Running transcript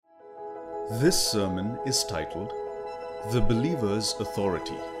This sermon is titled The Believer's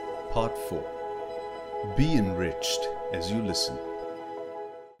Authority, Part 4. Be enriched as you listen.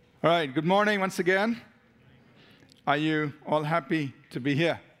 All right, good morning once again. Are you all happy to be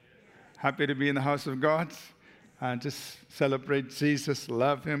here? Happy to be in the house of God? And just celebrate Jesus,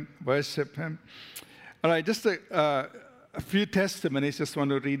 love Him, worship Him. All right, just a few testimonies just want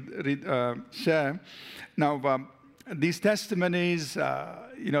to share. Now, these testimonies,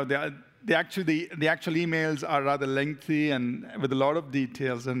 the actual emails are rather lengthy and with a lot of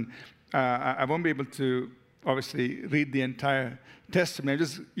details, and I won't be able to obviously read the entire testimony. I'm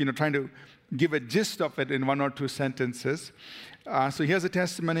just trying to give a gist of it in one or two sentences. So here's a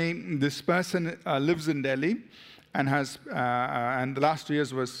testimony. This person lives in Delhi and has and the last 2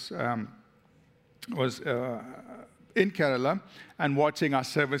 years was in Kerala and watching our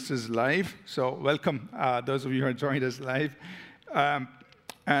services live. So welcome those of you who have joined us live.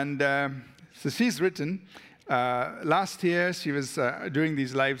 So she's written, last year she was doing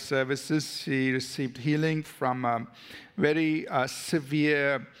these live services. She received healing from very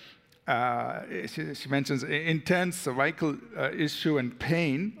severe, she mentions intense cervical issue and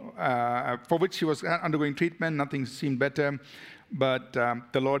pain, for which she was undergoing treatment. Nothing seemed better, but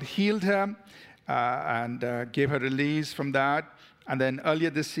the Lord healed her and gave her release from that. And then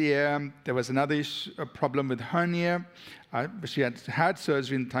earlier this year, there was another problem with hernia. She had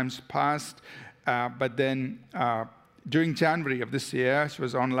surgery in times past, but then during January of this year, she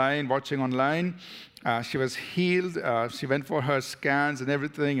was watching online. She was healed. She went for her scans and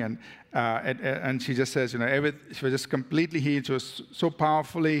everything, and she just says, she was just completely healed. She was so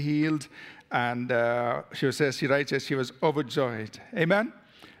powerfully healed, and she writes that she was overjoyed. Amen.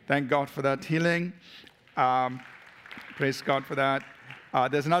 Thank God for that healing. Praise God for that.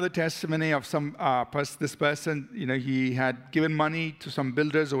 There's another testimony of this person. He had given money to some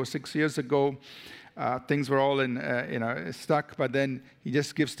builders over 6 years ago. Things were all stuck, but then he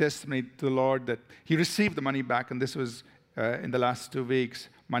just gives testimony to the Lord that he received the money back, and this was in the last 2 weeks.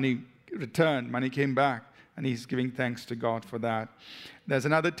 Money returned, money came back, and he's giving thanks to God for that. There's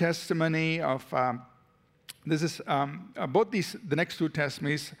another testimony of. The next two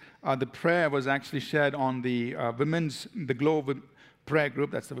testimonies, the prayer was actually shared on the Glow prayer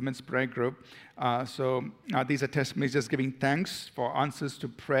group. That's the women's prayer group. So these are testimonies just giving thanks for answers to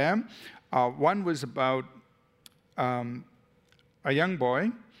prayer. One was about a young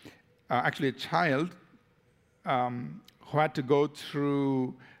boy, actually a child, who had to go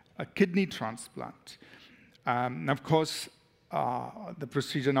through a kidney transplant. Of course, the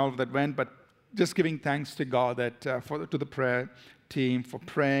procedure and all of that went, but just giving thanks to God that to the prayer team for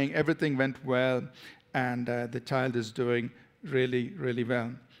praying. Everything went well, and the child is doing really, really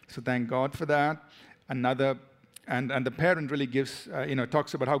well. So thank God for that. And the parent really gives,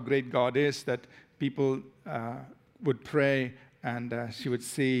 talks about how great God is, that people would pray, and she would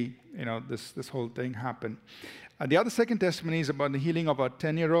see, this whole thing happen. The other second testimony is about the healing of a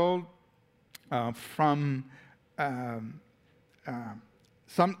 10-year-old from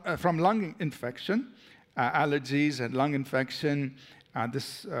lung infection, allergies and lung infection.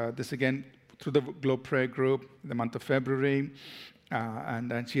 This again through the Glow Prayer Group, the month of February.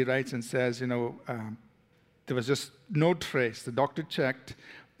 And then she writes and says, there was just no trace. The doctor checked,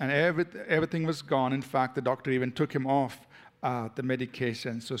 and everything was gone. In fact, the doctor even took him off the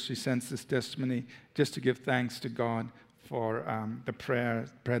medication. So she sends this testimony just to give thanks to God for the prayer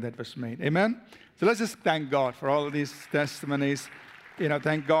that was made. Amen? So let's just thank God for all of these testimonies.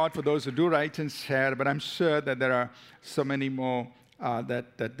 Thank God for those who do write and share, but I'm sure that there are so many more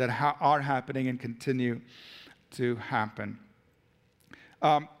that are happening and continue to happen.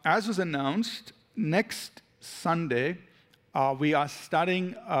 As was announced, next Sunday, we are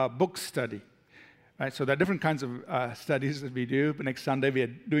starting a book study. Right? So there are different kinds of studies that we do, but next Sunday we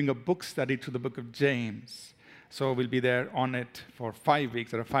are doing a book study through the book of James. So we'll be there on it for 5 weeks.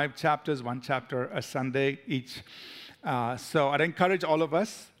 There are 5 chapters, 1 chapter a Sunday each. So I'd encourage all of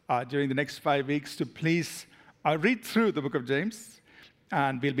us during the next 5 weeks to please read through the book of James,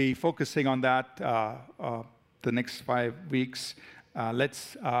 and we'll be focusing on that the next 5 weeks.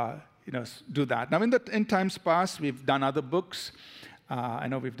 Let's do that. Now, in times past, we've done other books. I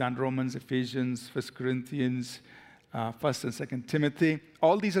know we've done Romans, Ephesians, 1 Corinthians, 1st and 2nd Timothy.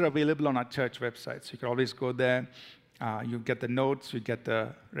 All these are available on our church website, so you can always go there. You get the notes, you get the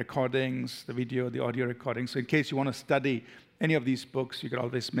recordings, the video, the audio recordings. So in case you want to study any of these books, you can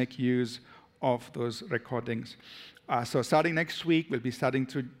always make use of those recordings. So starting next week, we'll be studying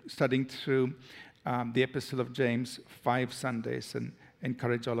through the Epistle of James 5 Sundays, and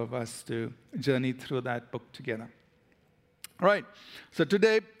encourage all of us to journey through that book together. All right, so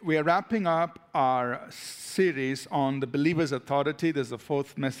today we are wrapping up our series on the believer's authority. This is the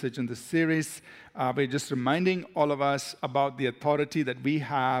fourth message in this series. We're just reminding all of us about the authority that we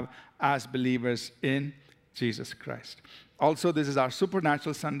have as believers in Jesus Christ. Also, this is our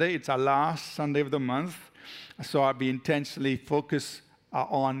Supernatural Sunday. It's our last Sunday of the month. So I'll be intentionally focused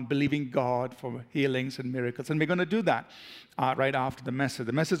on believing God for healings and miracles. And we're going to do that right after the message.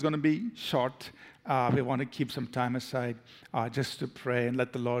 The message is going to be short. We want to keep some time aside just to pray and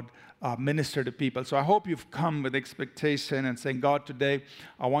let the Lord minister to people. So I hope you've come with expectation and saying, God, today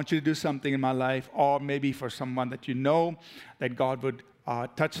I want you to do something in my life, or maybe for someone that you know, that God would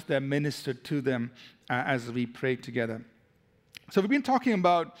touch them, minister to them as we pray together. So we've been talking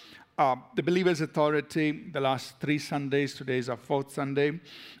about the believer's authority the last 3 Sundays. Today is our 4th Sunday.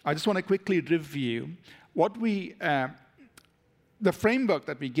 I just want to quickly review what the framework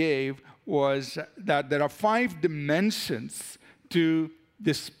that we gave was that there are 5 dimensions to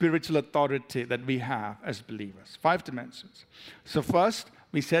the spiritual authority that we have as believers. 5 dimensions. So first,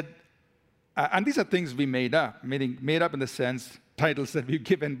 we said, and these are things we made up, meaning made up in the sense, titles that we've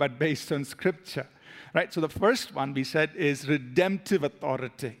given, but based on Scripture. Right? So the first one we said is redemptive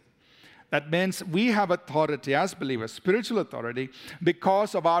authority. That means we have authority as believers, spiritual authority,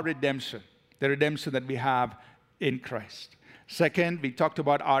 because of our redemption, the redemption that we have in Christ. Second, we talked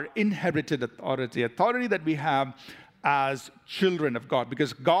about our inherited authority, authority that we have as children of God.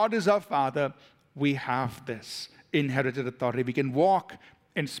 Because God is our Father, we have this inherited authority. We can walk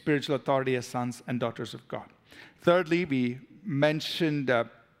in spiritual authority as sons and daughters of God. Thirdly, we mentioned,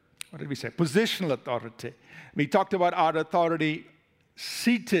 what did we say? Positional authority. We talked about our authority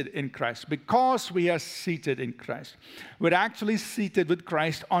seated in Christ. Because we are seated in Christ, we're actually seated with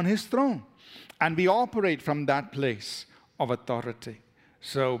Christ on his throne. And we operate from that place of authority.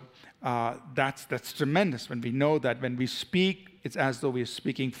 So that's tremendous when we know that when we speak, it's as though we're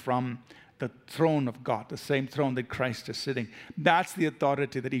speaking from the throne of God, the same throne that Christ is sitting. That's the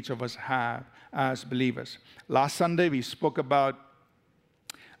authority that each of us have as believers. Last Sunday, we spoke about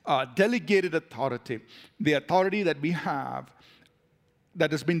delegated authority, the authority that we have that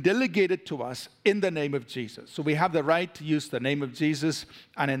has been delegated to us in the name of Jesus. So we have the right to use the name of Jesus,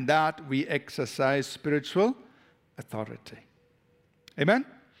 and in that we exercise spiritual authority. Amen?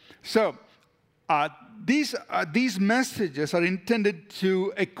 So these messages are intended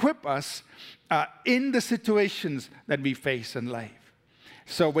to equip us in the situations that we face in life.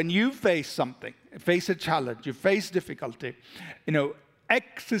 So when you face something, face a challenge, you face difficulty,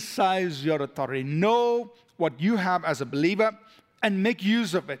 exercise your authority. Know what you have as a believer and make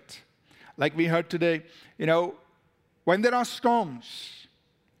use of it. Like we heard today, when there are storms,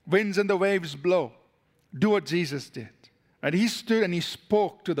 winds and the waves blow, do what Jesus did. Right? He stood and he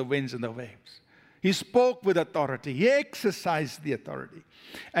spoke to the winds and the waves. He spoke with authority. He exercised the authority.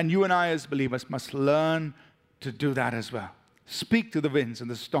 And you and I as believers must learn to do that as well. Speak to the winds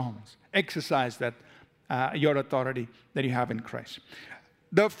and the storms. Exercise that your authority that you have in Christ.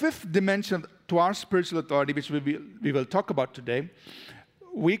 The 5th dimension to our spiritual authority, which we will talk about today,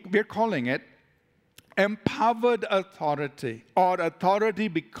 we're calling it empowered authority, or authority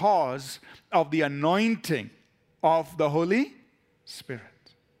because of the anointing of the Holy Spirit.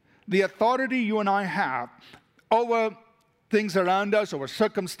 The authority you and I have over things around us, over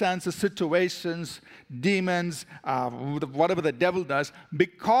circumstances, situations, demons, whatever the devil does,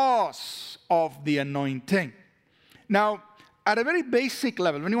 because of the anointing. Now, at a very basic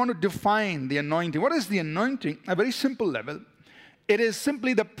level, when you want to define the anointing, what is the anointing? A very simple level. It is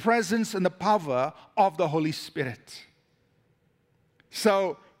simply the presence and the power of the Holy Spirit.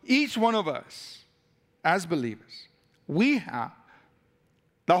 So each one of us, as believers, we have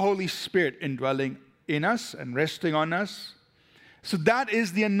the Holy Spirit indwelling in us and resting on us. So that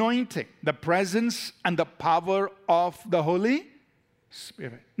is the anointing, the presence and the power of the Holy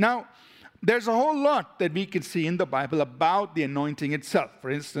Spirit. Now, there's a whole lot that we can see in the Bible about the anointing itself.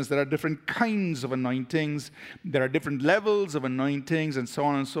 For instance, there are different kinds of anointings. There are different levels of anointings and so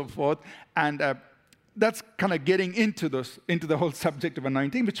on and so forth. And that's kind of getting into the whole subject of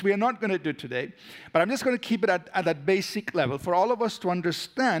anointing, which we are not going to do today. But I'm just going to keep it at that basic level for all of us to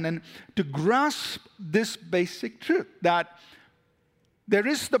understand and to grasp this basic truth, that there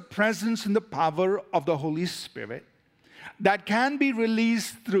is the presence and the power of the Holy Spirit that can be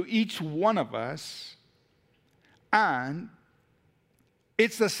released through each one of us. And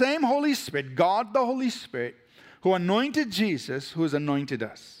it's the same Holy Spirit, God the Holy Spirit, who anointed Jesus, who has anointed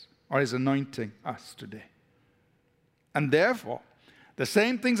us, or is anointing us today. And therefore, the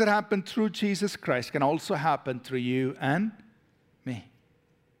same things that happen through Jesus Christ can also happen through you and me.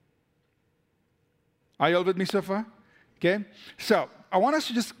 Are you all with me so far? Okay? So I want us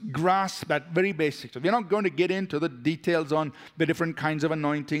to just grasp that very basic. So we're not going to get into the details on the different kinds of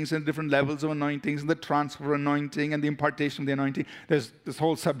anointings and different levels of anointings and the transfer anointing and the impartation of the anointing. This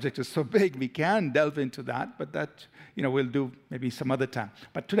whole subject is so big, we can delve into that, but that, we'll do maybe some other time.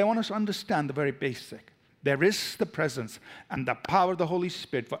 But today I want us to understand the very basic. There is the presence and the power of the Holy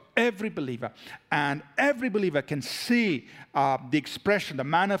Spirit for every believer. And every believer can see the expression, the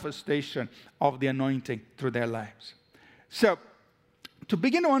manifestation of the anointing through their lives. So, to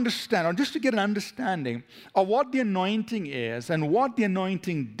begin to understand, or just to get an understanding of what the anointing is and what the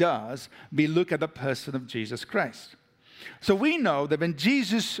anointing does, we look at the person of Jesus Christ. So we know that when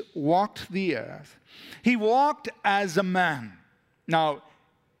Jesus walked the earth, he walked as a man. Now,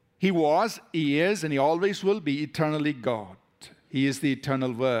 he was, he is, and he always will be eternally God. He is the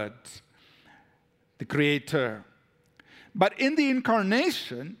eternal Word, the Creator. But in the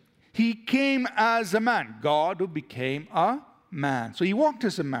incarnation, he came as a man. God who became a man. So he walked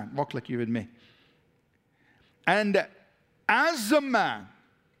as a man, walked like you and me. And as a man,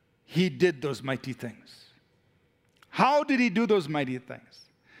 he did those mighty things. How did he do those mighty things?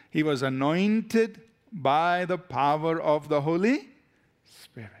 He was anointed by the power of the Holy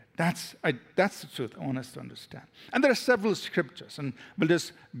Spirit. That's the truth I want us to understand. And there are several scriptures, and we'll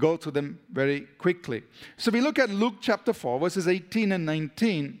just go through them very quickly. So we look at Luke chapter 4, verses 18 and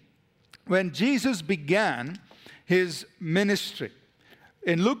 19, when Jesus began his ministry.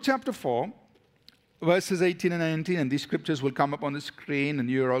 In Luke chapter 4, verses 18 and 19, and these scriptures will come up on the screen, and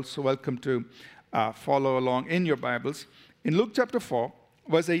you're also welcome to follow along in your Bibles. In Luke chapter 4,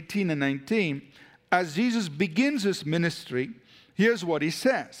 verse 18 and 19, as Jesus begins his ministry, here's what he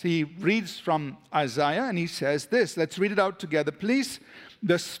says. He reads from Isaiah, and he says this. Let's read it out together, please.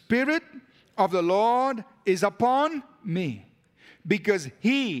 The Spirit of the Lord is upon me, because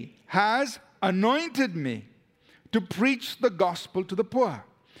he has anointed me to preach the gospel to the poor.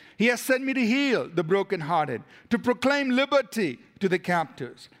 He has sent me to heal the brokenhearted, to proclaim liberty to the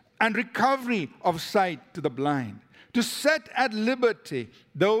captives, and recovery of sight to the blind, to set at liberty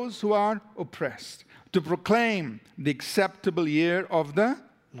those who are oppressed, to proclaim the acceptable year of the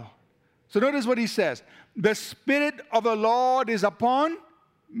Lord. So notice what he says. The Spirit of the Lord is upon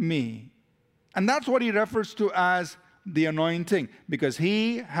me. And that's what he refers to as the anointing, because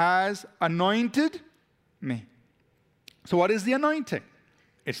he has anointed me. So what is the anointing?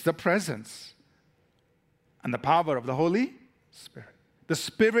 It's the presence and the power of the Holy Spirit. The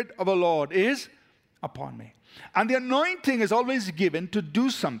Spirit of the Lord is upon me. And the anointing is always given to do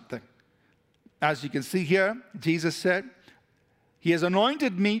something. As you can see here, Jesus said, he has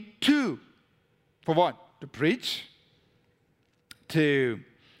anointed me for what? To preach, to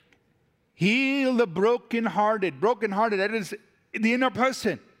heal the brokenhearted. Brokenhearted, that is the inner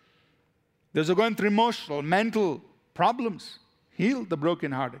person. Those who are going through emotional, mental problems. Heal the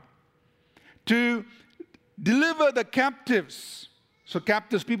brokenhearted. To deliver the captives. So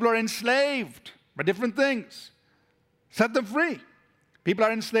captives, people are enslaved by different things. Set them free. People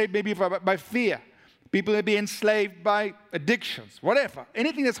are enslaved maybe by fear. People may be enslaved by addictions, whatever.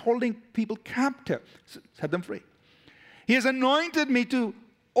 Anything that's holding people captive, set them free. He has anointed me to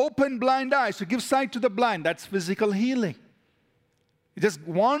open blind eyes, to give sight to the blind. That's physical healing.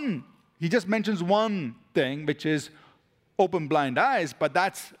 He just mentions one thing, which is open blind eyes, but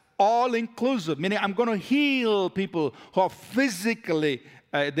that's all-inclusive, meaning I'm going to heal people who are physically,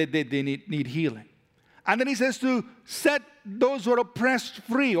 they need healing. And then he says to set those who are oppressed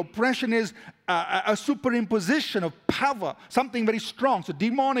free. Oppression is a superimposition of power, something very strong. So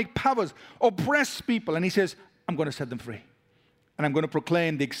demonic powers oppress people. And he says, I'm going to set them free. And I'm going to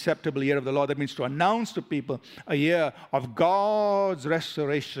proclaim the acceptable year of the Lord. That means to announce to people a year of God's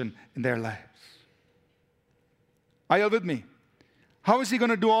restoration in their lives. Are you with me? How is he going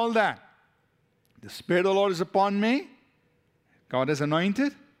to do all that? The Spirit of the Lord is upon me. God has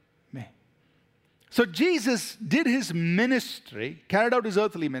anointed me. So Jesus did his ministry, carried out his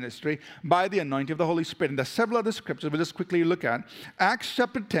earthly ministry by the anointing of the Holy Spirit. And there are several other scriptures we'll just quickly look at. Acts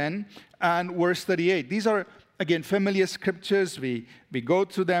chapter 10 and verse 38. These are, again, familiar scriptures. We go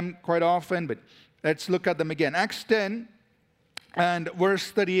through them quite often, but let's look at them again. Acts 10 and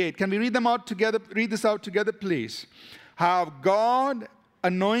verse 38. Can we read them out together? Read this out together, please. How God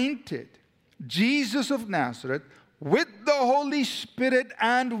anointed Jesus of Nazareth with the Holy Spirit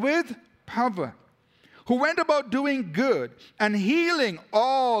and with power, who went about doing good and healing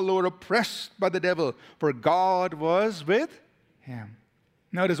all who were oppressed by the devil, for God was with him.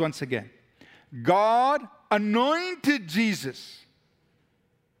 Notice once again, God anointed Jesus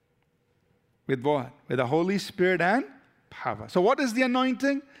with what? With the Holy Spirit and power. So what is the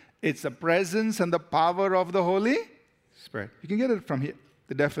anointing? It's the presence and the power of the Holy Spirit. You can get it from here,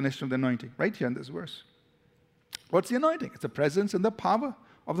 the definition of the anointing, right here in this verse. What's the anointing? It's the presence and the power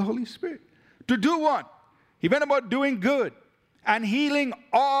of the Holy Spirit. To do what? He went about doing good and healing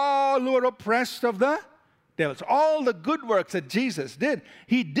all who are oppressed of the devils. All the good works that Jesus did,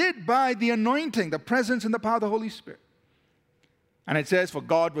 he did by the anointing, the presence and the power of the Holy Spirit. And it says, for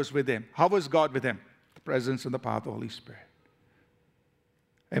God was with him. How was God with him? The presence and the power of the Holy Spirit.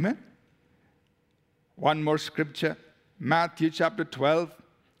 Amen? One more scripture. Matthew chapter 12,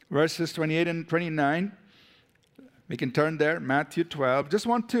 verses 28 and 29. We can turn there, Matthew 12. Just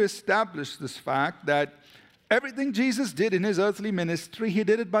want to establish this fact that everything Jesus did in his earthly ministry, he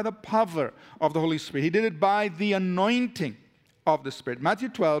did it by the power of the Holy Spirit. He did it by the anointing of the Spirit. Matthew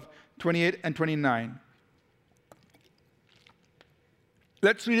 12, 28 and 29.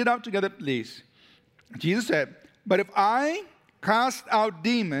 Let's read it out together, please. Jesus said, but if I cast out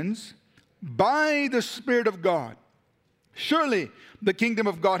demons by the Spirit of God, surely the kingdom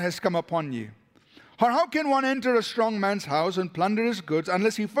of God has come upon you. Or how can one enter a strong man's house and plunder his goods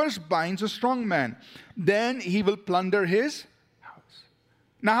unless he first binds a strong man? Then he will plunder his house.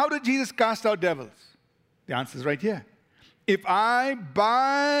 Now, how did Jesus cast out devils? The answer is right here. If I,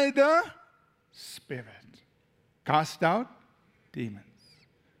 by the Spirit, cast out demons.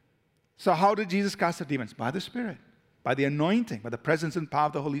 So how did Jesus cast out demons? By the Spirit, by the anointing, by the presence and power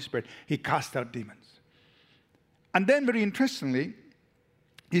of the Holy Spirit. He cast out demons. And then, very interestingly,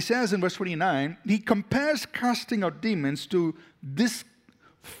 he says in verse 29, he compares casting out demons to this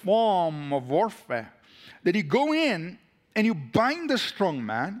form of warfare. That you go in and you bind the strong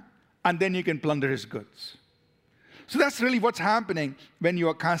man, and then you can plunder his goods. So that's really what's happening when you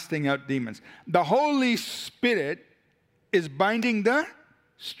are casting out demons. The Holy Spirit is binding the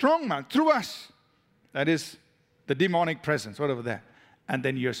strong man through us. That is the demonic presence, whatever that. And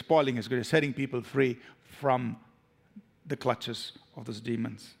then you're spoiling his goods, you're setting people free from the clutches of those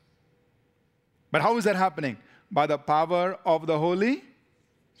demons. But how is that happening? By the power of the Holy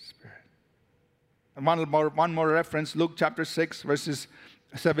Spirit. And one more reference, Luke chapter 6, verses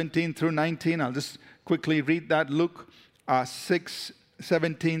 17 through 19. I'll just quickly read that. Luke 6,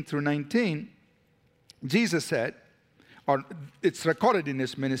 17 through 19. Jesus said, or it's recorded in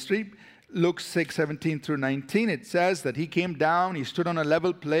his ministry, Luke 6, 17 through 19, it says that he came down, he stood on a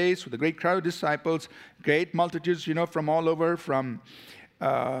level place with a great crowd of disciples, great multitudes, from all over, from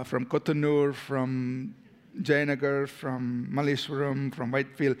Kotanur, from Jayanagar, from Malleshwaram, from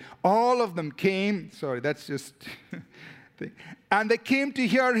Whitefield. All of them came, sorry, that's just, and they came to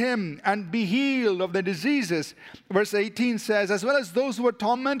hear him and be healed of their diseases. Verse 18 says, as well as those who were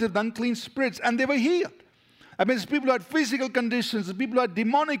tormented with unclean spirits, and they were healed. I mean, people who had physical conditions, people who had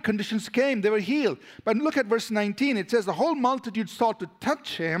demonic conditions came, they were healed. But look at verse 19. It says, the whole multitude sought to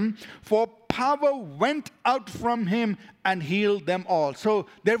touch him, for power went out from him and healed them all. So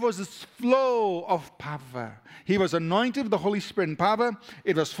there was this flow of power. He was anointed with the Holy Spirit and power.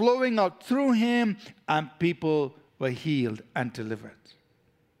 It was flowing out through him, and people were healed and delivered.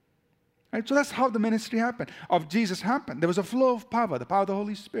 Right? So that's how the ministry happened, of Jesus happened. There was a flow of power, the power of the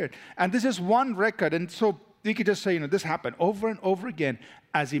Holy Spirit. And this is one record. And so we could just say, this happened over and over again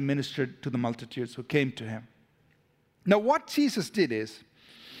as he ministered to the multitudes who came to him. Now, what Jesus did is,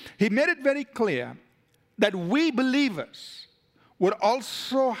 he made it very clear that we believers would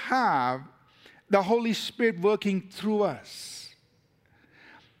also have the Holy Spirit working through us.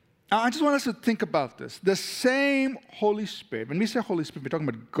 Now, I just want us to think about this. The same Holy Spirit, when we say Holy Spirit, we're talking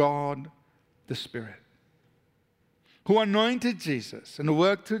about God, the Spirit, who anointed Jesus and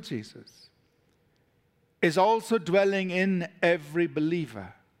worked through Jesus, is also dwelling in every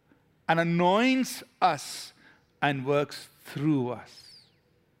believer and anoints us and works through us.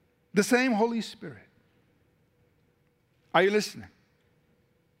 The same Holy Spirit. Are you listening?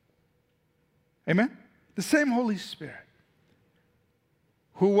 Amen? The same Holy Spirit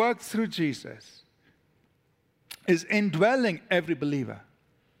who worked through Jesus is indwelling every believer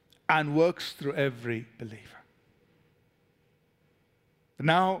and works through every believer.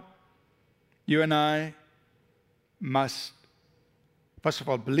 Now, you and I must, first of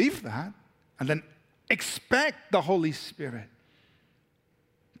all, believe that, and then expect the Holy Spirit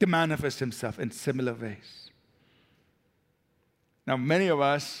to manifest himself in similar ways. Now, many of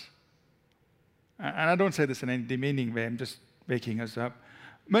us, and I don't say this in any demeaning way, I'm just waking us up.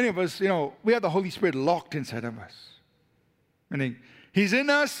 Many of us, we have the Holy Spirit locked inside of us. Meaning, he's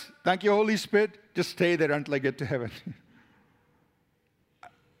in us, thank you, Holy Spirit, just stay there until I get to heaven.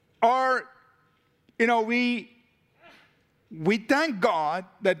 Or, we thank God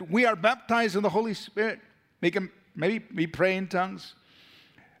that we are baptized in the Holy Spirit. Maybe we pray in tongues.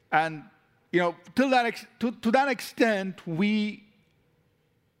 And to that extent, we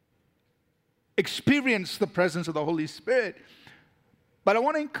experience the presence of the Holy Spirit. But I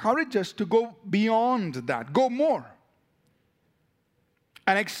want to encourage us to go beyond that, go more.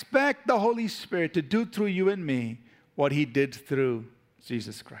 And expect the Holy Spirit to do through you and me what He did through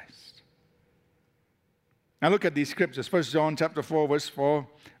Jesus Christ. Now look at these scriptures. 1 John chapter 4, verse 4.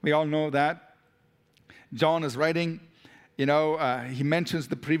 We all know that. John is writing, he mentions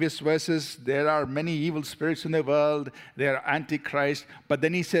the previous verses. There are many evil spirits in the world. They are antichrist. But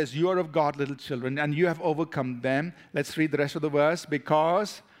then he says, you are of God, little children, and you have overcome them. Let's read the rest of the verse.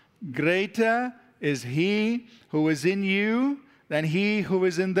 Because greater is He who is in you than he who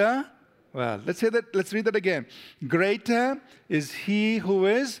is in the world. Let's read that again. Greater is He who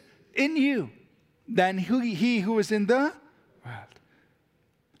is in you than he who is in the world.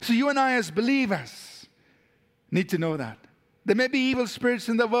 So you and I as believers need to know that. There may be evil spirits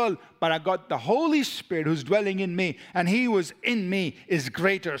in the world, but I got the Holy Spirit who's dwelling in me, and He who is in me is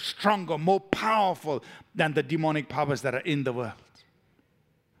greater, stronger, more powerful than the demonic powers that are in the world.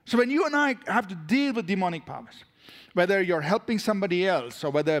 So when you and I have to deal with demonic powers, whether you're helping somebody else or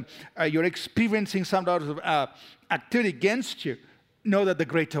whether you're experiencing some sort of activity against you, know that the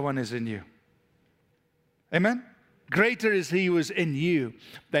greater one is in you. Amen? Greater is He who is in you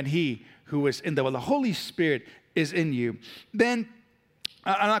than he who is in the world. The Holy Spirit is in you. Then,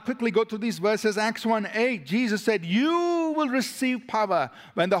 and I'll quickly go through these verses. Acts 1:8, Jesus said, you will receive power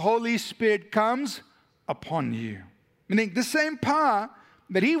when the Holy Spirit comes upon you. Meaning the same power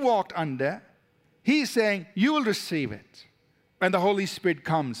that He walked under, He's saying, you will receive it when the Holy Spirit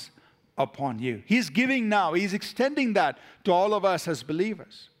comes upon you. He's giving now. He's extending that to all of us as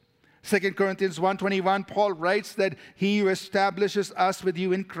believers. 2 Corinthians 1:21, Paul writes that He who establishes us with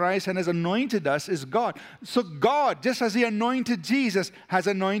you in Christ and has anointed us is God. So God, just as He anointed Jesus, has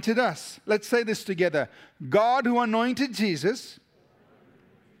anointed us. Let's say this together. God who anointed Jesus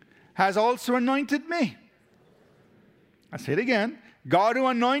has also anointed me. I'll say it again. God who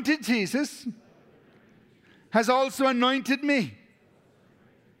anointed Jesus has also anointed me.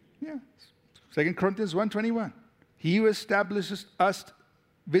 Yeah. 2 Corinthians 1:21. He who establishes us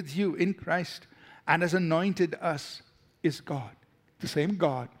with you in Christ and has anointed us is God. The same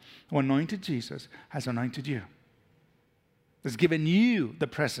God who anointed Jesus has anointed you. Has given you the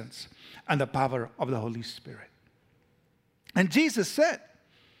presence and the power of the Holy Spirit. And Jesus said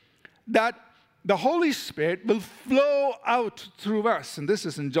that the Holy Spirit will flow out through us. And this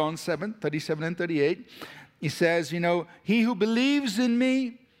is in John 7:37 and 38. He says, he who believes in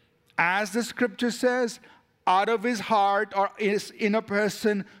me, as the scripture says, out of his heart or his inner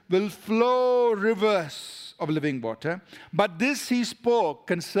person will flow rivers of living water. But this He spoke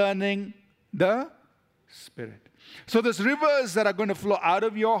concerning the Spirit. So those rivers that are going to flow out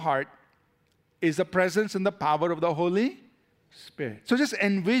of your heart is the presence and the power of the Holy Spirit. So just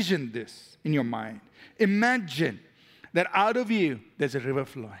envision this in your mind. Imagine that out of you there's a river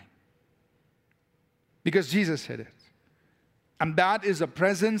flowing. Because Jesus said it. And that is the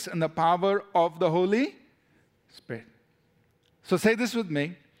presence and the power of the Holy Spirit. So say this with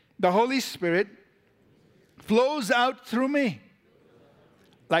me. The Holy Spirit flows out through me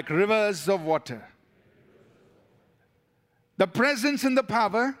like rivers of water. The presence and the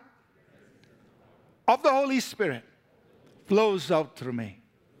power of the Holy Spirit flows out through me.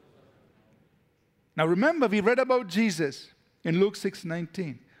 Now remember, we read about Jesus in Luke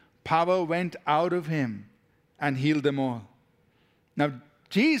 6:19. Power went out of Him and healed them all. Now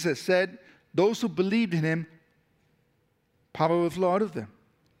Jesus said, those who believed in Him, power will flow out of them.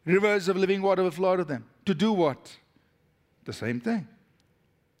 Rivers of living water will flow out of them. To do what? The same thing.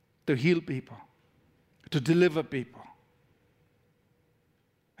 To heal people. To deliver people.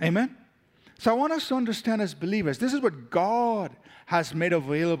 Amen? So I want us to understand as believers, this is what God has made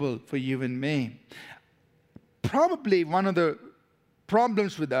available for you and me. Probably one of the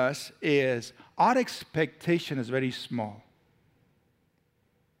problems with us is our expectation is very small.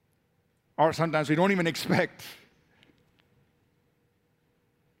 Or sometimes we don't even expect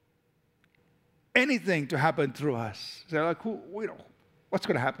anything to happen through us. They're like, what's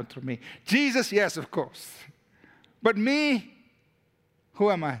going to happen through me? Jesus, yes, of course. But me,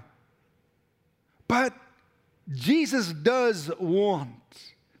 who am I? But Jesus does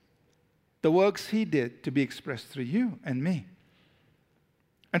want the works He did to be expressed through you and me.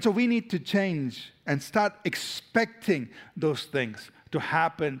 And so we need to change and start expecting those things to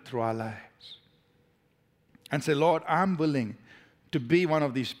happen through our lives. And say, Lord, I'm willing to be one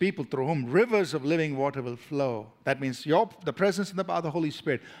of these people through whom rivers of living water will flow. That means the presence and the power of the Holy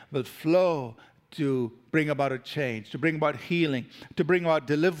Spirit will flow to bring about a change, to bring about healing, to bring about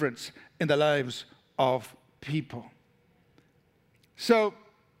deliverance in the lives of people. So,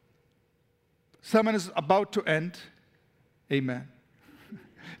 sermon is about to end. Amen.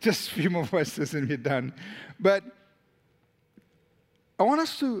 Just a few more verses and we're done. But I want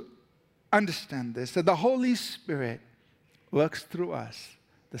us to understand this, that the Holy Spirit works through us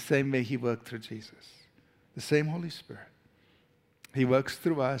the same way He worked through Jesus. The same Holy Spirit. He works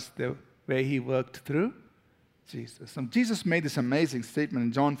through us the way He worked through Jesus. And Jesus made this amazing statement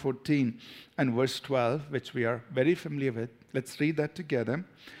in John 14 and verse 12, which we are very familiar with. Let's read that together.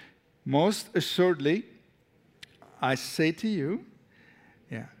 Most assuredly, I say to you,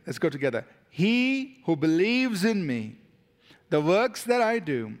 let's go together. He who believes in me, the works that I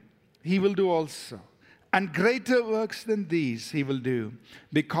do, he will do also. And greater works than these he will do,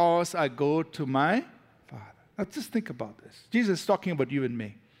 because I go to my Father. Now just think about this. Jesus is talking about you and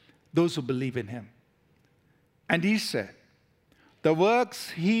me, those who believe in Him. And He said, the works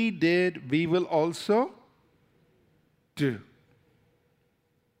He did, we will also do.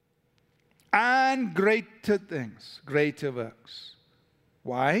 And greater things, greater works.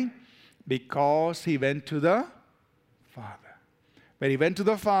 Why? Because He went to the Father. When He went to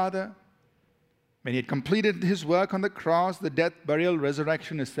the Father, when He had completed His work on the cross, the death, burial,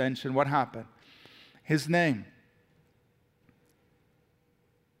 resurrection, ascension, what happened? His name.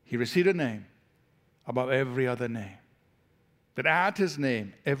 He received a name above every other name. That at His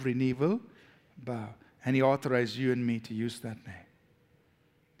name, every knee will bow. And He authorized you and me to use that name.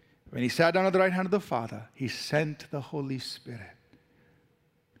 When He sat down at the right hand of the Father, He sent the Holy Spirit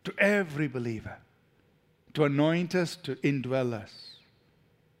to every believer to anoint us, to indwell us.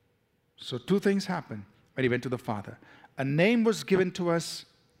 So two things happened when He went to the Father. A name was given to us,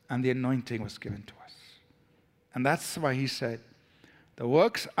 and the anointing was given to us. And that's why He said, the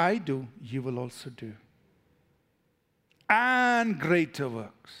works I do, you will also do. And greater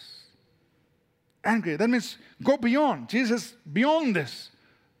works. And greater. That means go beyond. Jesus, beyond this.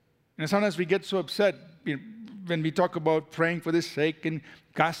 And sometimes we get so upset when we talk about praying for this sake and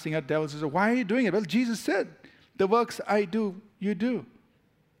casting out devils. So why are you doing it? Well, Jesus said, the works I do, you do.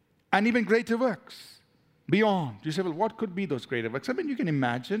 And even greater works. Beyond. You say, well, what could be those greater works? I mean, you can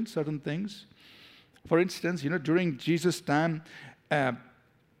imagine certain things. For instance, during Jesus' time,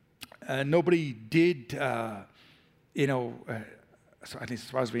 nobody did, so at least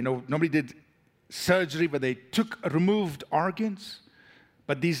as far as we know, nobody did surgery where they took removed organs.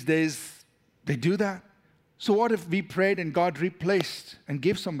 But these days, they do that. So what if we prayed and God replaced and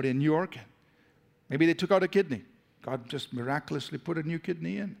gave somebody a new organ? Maybe they took out a kidney. God just miraculously put a new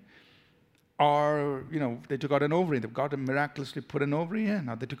kidney in. Or, they took out an ovary. God miraculously put an ovary in.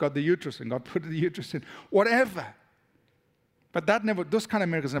 Or they took out the uterus and God put the uterus in. Whatever. But those kind of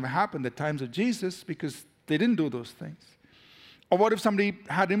miracles never happened at the times of Jesus because they didn't do those things. Or what if somebody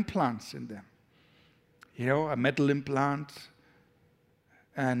had implants in them? A metal implant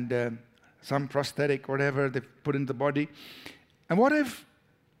and some prosthetic, whatever they put in the body. And what if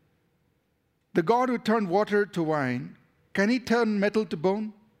the God who turned water to wine, can He turn metal to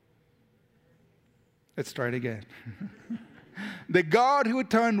bone? Let's try it again. The God who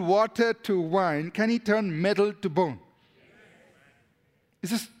turned water to wine, can He turn metal to bone?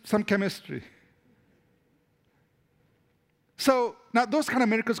 It's just some chemistry. So, now those kind of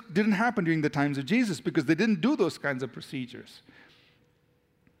miracles didn't happen during the times of Jesus because they didn't do those kinds of procedures.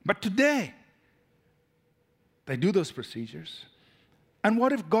 But today, they do those procedures. And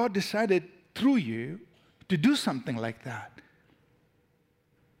what if God decided through you to do something like that?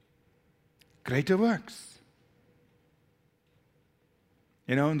 Greater works.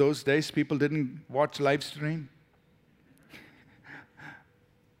 In those days, people didn't watch live stream.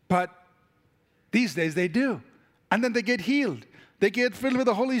 But these days they do. And then they get healed. They get filled with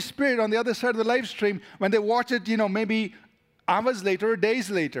the Holy Spirit on the other side of the live stream when they watch it, maybe hours later or days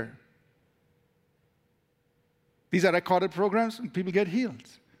later. These are recorded programs and people get healed.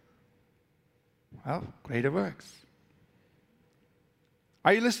 Well, greater works.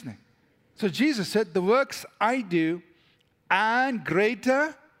 Are you listening? So Jesus said, the works I do and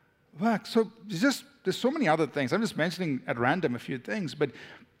greater works. So there's so many other things. I'm just mentioning at random a few things, but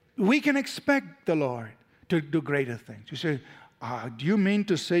we can expect the Lord to do greater things. You say, do you mean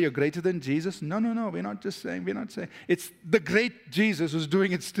to say you're greater than Jesus? No. We're not saying. It's the great Jesus who's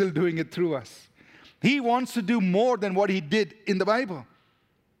doing it, still doing it through us. He wants to do more than what He did in the Bible.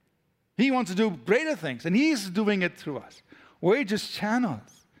 He wants to do greater things, and He's doing it through us. We're just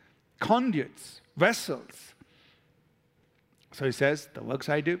channels, conduits, vessels. So He says, the works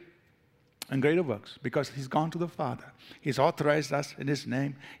I do, and greater works, because He's gone to the Father. He's authorized us in His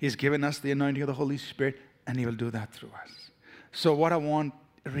name. He's given us the anointing of the Holy Spirit, and He will do that through us. So what I want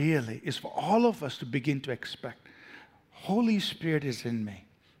really is for all of us to begin to expect, Holy Spirit is in me.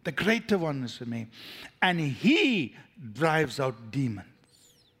 The greater one is in me. And He drives out demons.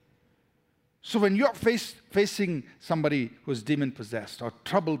 So when you're facing somebody who's demon-possessed or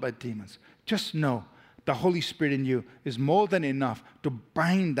troubled by demons, just know the Holy Spirit in you is more than enough to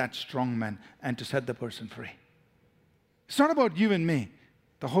bind that strong man and to set the person free. It's not about you and me.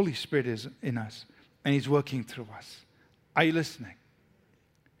 The Holy Spirit is in us, and He's working through us. Are you listening?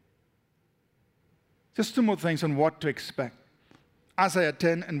 Just two more things on what to expect. Isaiah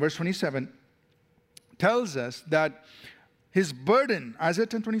 10 and verse 27 tells us that His burden, Isaiah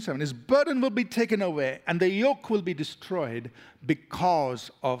 10:27, His burden will be taken away and the yoke will be destroyed because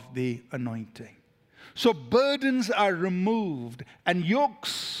of the anointing. So burdens are removed and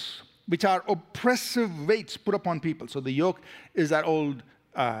yokes, which are oppressive weights, put upon people. So the yoke is that old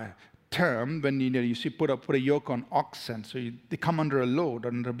term when you see put a yoke on oxen. So they come under a load,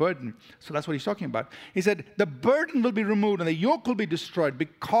 under a burden. So that's what He's talking about. He said the burden will be removed and the yoke will be destroyed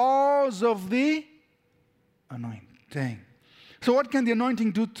because of the anointing. So what can the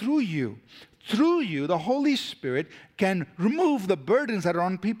anointing do through you? Through you, the Holy Spirit can remove the burdens that are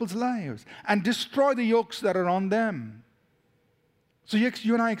on people's lives and destroy the yokes that are on them. So you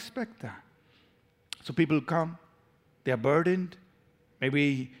and I expect that. So people come, they are burdened,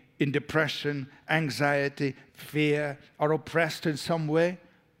 maybe in depression, anxiety, fear, or oppressed in some way.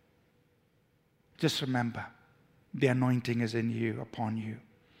 Just remember, the anointing is in you, upon you.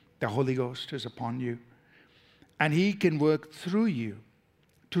 The Holy Ghost is upon you. And He can work through you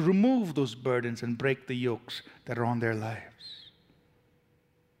to remove those burdens and break the yokes that are on their lives.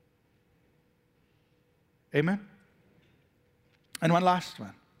 Amen? And one last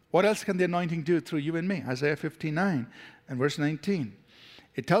one. What else can the anointing do through you and me? Isaiah 59 and verse 19.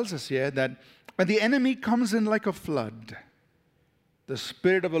 It tells us here that when the enemy comes in like a flood, the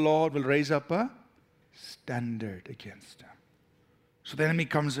Spirit of the Lord will raise up a standard against him. So the enemy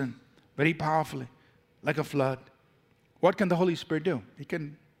comes in very powerfully, like a flood. What can the Holy Spirit do? He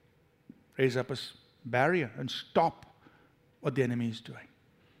can raise up a barrier and stop what the enemy is doing.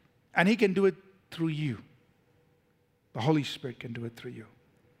 And He can do it through you. The Holy Spirit can do it through you.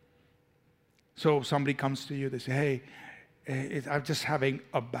 So somebody comes to you, they say, hey, I'm just having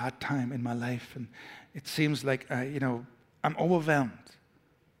a bad time in my life, and it seems like, I'm overwhelmed.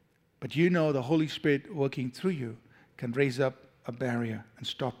 But you know the Holy Spirit working through you can raise up a barrier and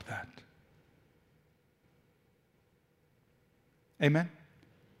stop that. Amen?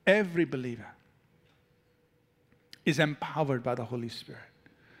 Every believer is empowered by the Holy Spirit.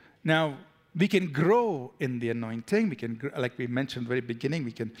 Now, we can grow in the anointing. We can, like we mentioned at the very beginning,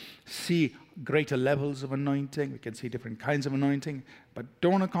 we can see greater levels of anointing. We can see different kinds of anointing. But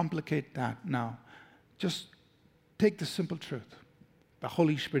don't want to complicate that now. Just take the simple truth. The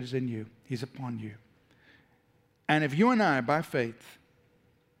Holy Spirit is in you. He's upon you. And if you and I, by faith,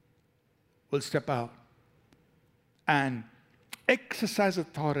 will step out and exercise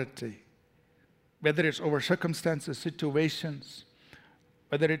authority, whether it's over circumstances, situations,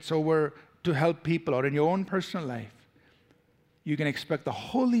 whether it's over to help people or in your own personal life, you can expect the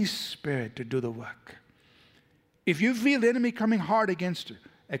Holy Spirit to do the work. If you feel the enemy coming hard against you,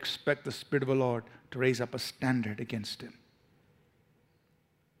 expect the Spirit of the Lord to raise up a standard against him.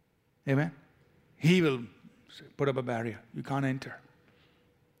 Amen? He will put up a barrier. You can't enter.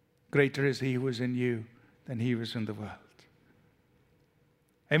 Greater is He who is in you than he who is in the world.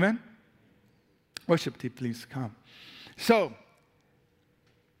 Amen? Worship team, please come. So,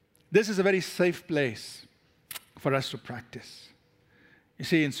 this is a very safe place for us to practice. You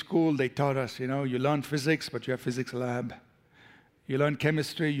see, in school, they taught us, you learn physics, but you have physics lab. You learn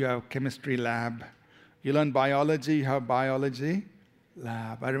chemistry, you have chemistry lab. You learn biology, you have biology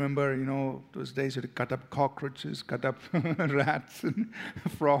lab. I remember, those days you had to cut up cockroaches, cut up rats and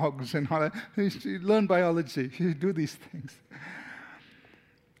frogs and all that. You learn biology, you do these things.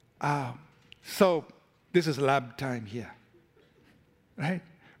 So, this is lab time here, right?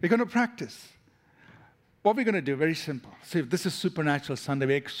 We're going to practice. What we're going to do, very simple. See, this is Supernatural Sunday.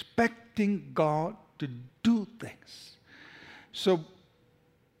 We're expecting God to do things. So,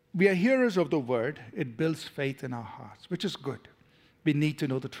 we are hearers of the word. It builds faith in our hearts, which is good. We need to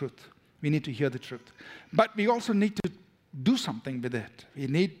know the truth. We need to hear the truth. But we also need to do something with it. We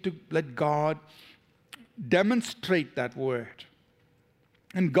need to let God demonstrate that word.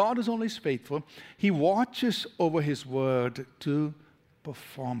 And God is always faithful. He watches over His word to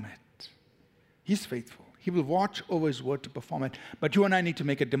perform it. He's faithful. He will watch over His word to perform it. But you and I need to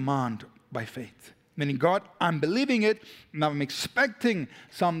make a demand by faith. Meaning, God, I'm believing it. Now I'm expecting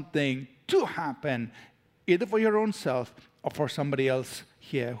something to happen, either for your own self or for somebody else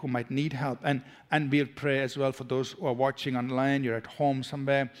here who might need help. And we'll pray as well for those who are watching online. You're at home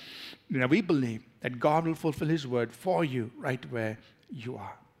somewhere. We believe that God will fulfill His word for you right where you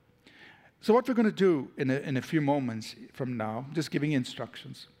are. So what we're going to do in a few moments from now, just giving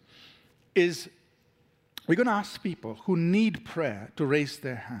instructions, is we're going to ask people who need prayer to raise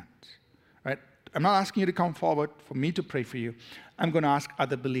their hands. Right? I'm not asking you to come forward for me to pray for you. I'm going to ask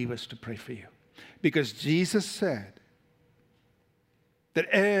other believers to pray for you. Because Jesus said that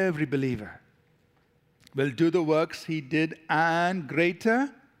every believer will do the works He did and greater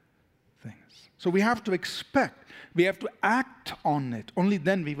things. So we have to expect, we have to act on it. Only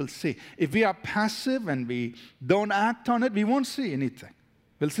then we will see. If we are passive and we don't act on it, we won't see anything.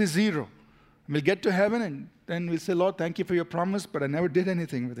 We'll see zero. We'll get to heaven and then we'll say, Lord, thank you for your promise, but I never did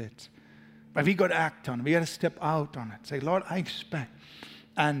anything with it. But we got to act on it. We got to step out on it. Say, Lord, I expect.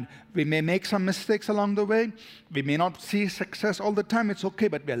 And we may make some mistakes along the way. We may not see success all the time. It's okay,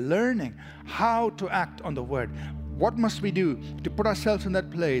 but we're learning how to act on the word. What must we do to put ourselves in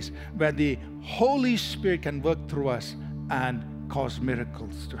that place where the Holy Spirit can work through us and cause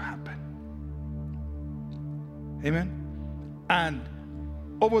miracles to happen? Amen? And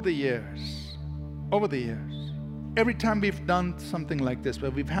over the years, every time we've done something like this, where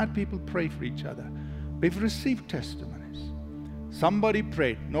we've had people pray for each other, we've received testimonies. Somebody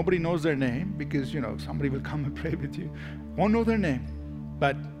prayed. Nobody knows their name because, somebody will come and pray with you. Won't know their name.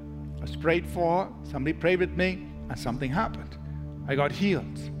 But I was prayed for. Somebody prayed with me and something happened. I got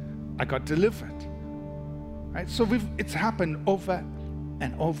healed. I got delivered. Right? So it's happened over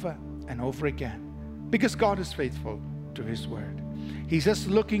and over and over again because God is faithful to His word. He's just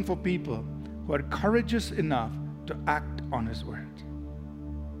looking for people who are courageous enough to act on His word.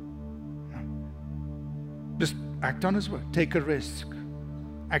 Just act on His word. Take a risk.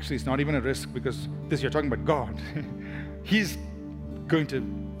 Actually, it's not even a risk because you're talking about God. He's going to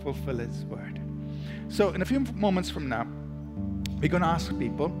fulfill His word. So in a few moments from now, we're going to ask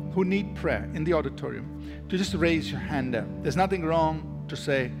people who need prayer in the auditorium to just raise your hand up. There's nothing wrong to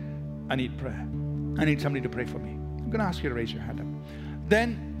say, I need prayer. I need somebody to pray for me. I'm going to ask you to raise your hand up.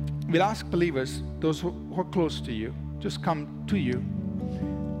 Then we'll ask believers, those who are close to you, just come to you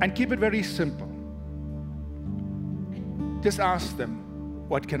and keep it very simple. Just ask them,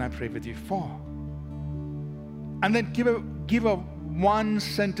 what can I pray with you for? And then give a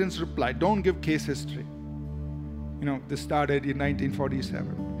one-sentence reply. Don't give case history. This started in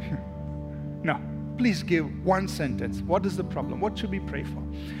 1947. No, please give one sentence. What is the problem? What should we pray for?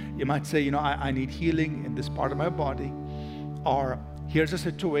 You might say, I need healing in this part of my body. Or here's a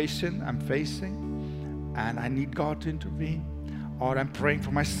situation I'm facing and I need God to intervene. Or I'm praying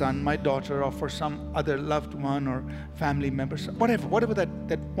for my son, my daughter, or for some other loved one or family member. Whatever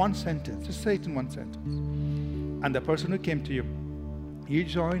that one sentence. Just say it in one sentence. And the person who came to you, you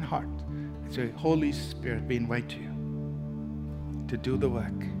join heart and say, Holy Spirit, we invite you to do the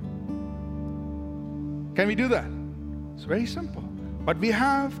work. Can we do that? It's very simple. But we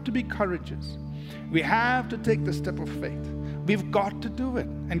have to be courageous. We have to take the step of faith. We've got to do it.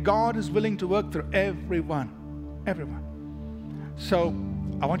 And God is willing to work through everyone. Everyone. So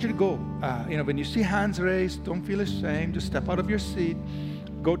I want you to go. When you see hands raised, don't feel ashamed. Just step out of your seat.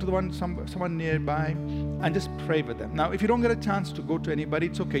 Go to someone nearby and just pray with them. Now, if you don't get a chance to go to anybody,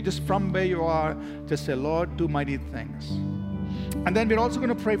 it's okay. Just from where you are, just say, Lord, do mighty things. And then we're also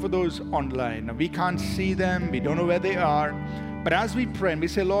going to pray for those online. Now, we can't see them. We don't know where they are. But as we pray and we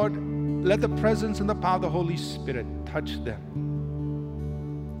say, Lord, let the presence and the power of the Holy Spirit touch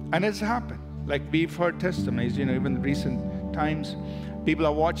them. And it's happened. Like we've heard testimonies, even in recent times, people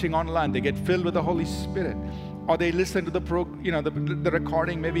are watching online. They get filled with the Holy Spirit. Or they listen to the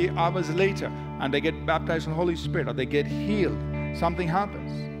recording maybe hours later and they get baptized in the Holy Spirit, or they get healed. Something happens.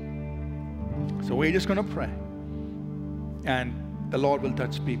 So we're just going to pray. And the Lord will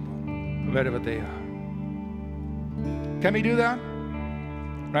touch people wherever they are. Can we do that?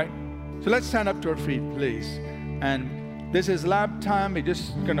 Right? So let's stand up to our feet, please. And this is lab time. We're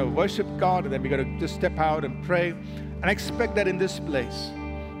just going to worship God, and then we're going to just step out and pray. And I expect that in this place,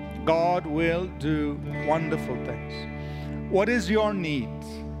 God will do wonderful things. What is your need?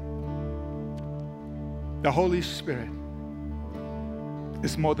 The Holy Spirit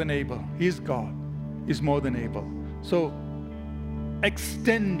is more than able. He's God. He's more than able. So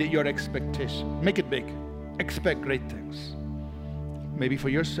extend your expectation. Make it big. Expect great things. Maybe for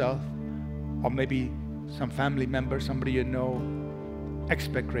yourself, or maybe some family member, somebody you know.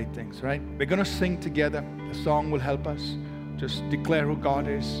 expect great things, right? We're going to sing together. The song will help us just declare who God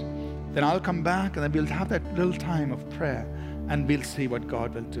is. Then I'll come back and then we'll have that little time of prayer and we'll see what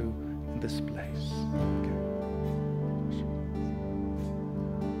God will do in this place. Okay.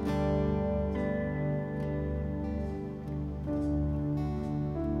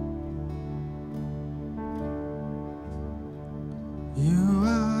 You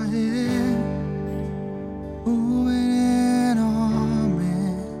are here, moving in our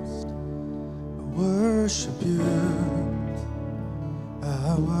midst. I worship you,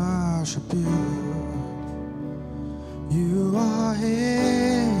 I worship you. You are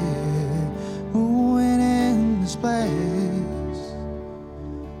here, moving in this place.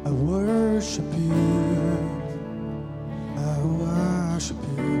 I worship you, I worship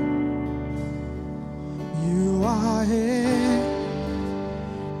you. You are here,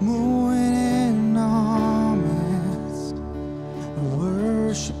 moving in our midst. I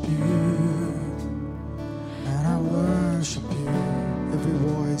worship you, and I worship you. Every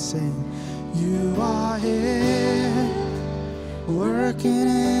voice sing, you are here, working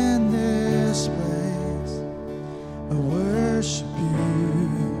in this place. I worship you,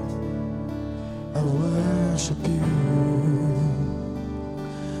 I worship you.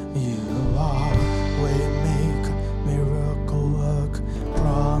 You are waymaker, miracle work,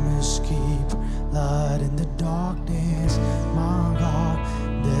 promise keep, light in the darkness. My God,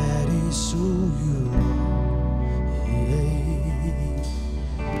 that is who you are.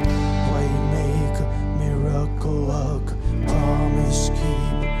 Waymaker, miracle work, promise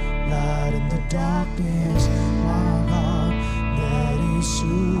keep, light in the darkness. My God, that is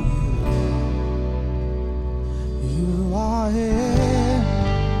who you are. You are here,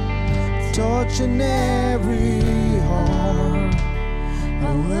 touching every heart. I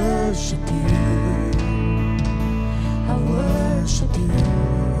worship you, I worship you.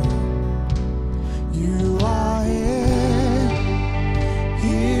 You are here,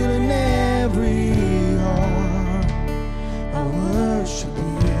 healing every heart. I worship you,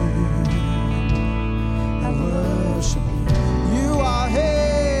 I worship you. You are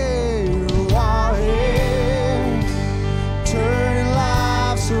here, you are here, turning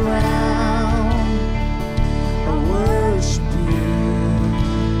lives around. I worship you,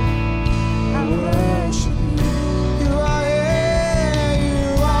 I worship you. You are here,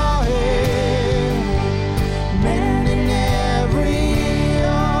 you are here, mending every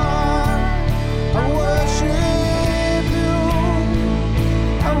heart. I worship you,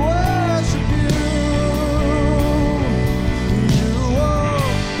 I worship you. You are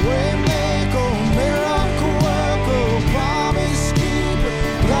waymaker, miracle worker, promise keeper,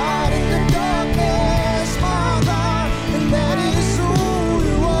 light in the darkness, my God, and that is who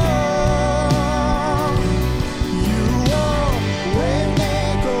you are. You are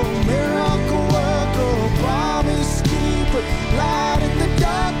waymaker, miracle worker, promise keeper, light in the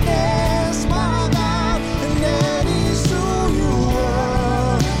darkness, my God, and that is who you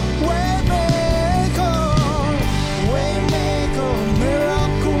are. Waymaker, waymaker,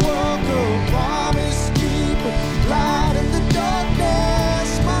 miracle worker, promise keeper, light in the darkness,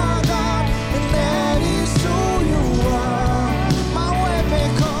 my God, and that is who you are. My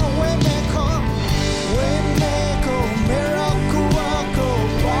waymaker, waymaker, waymaker, miracle worker,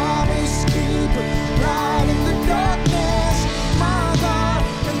 promise keeper, light in the darkness, my God,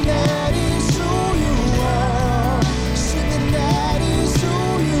 and that is who you are. Singing, that is who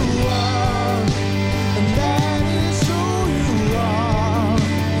you are, and that is who you are,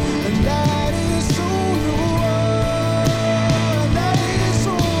 and that is who you are, and that is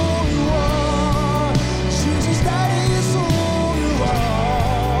who you are. Jesus, that is who you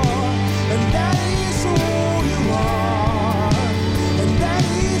are, and that is who you are, and that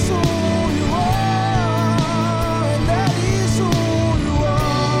is who you are, and that is who you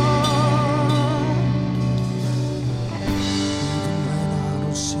are. Even when I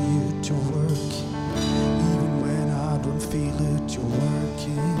don't see it, you're working. Even when I don't feel it, you're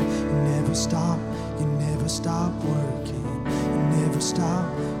working. You never stop, you never stop working. You never stop,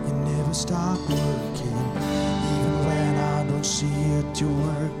 you never stop working. Even when I don't see it, you're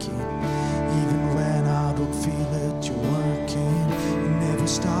working. Even when I don't feel it, you're working. You never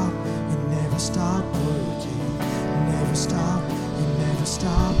stop, you never stop working. You never stop, you never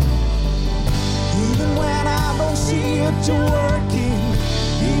stop. Even when I don't see it, you're working.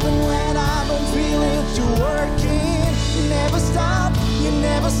 Even when I don't feel it, you're working. You never stop, you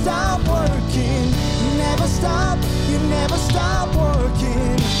never stop working. You never stop, you never stop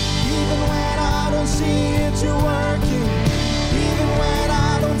working. Even when I don't see it, you're working. Even when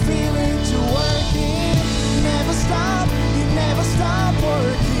I don't feel it, you're working. You never stop, you never stop working.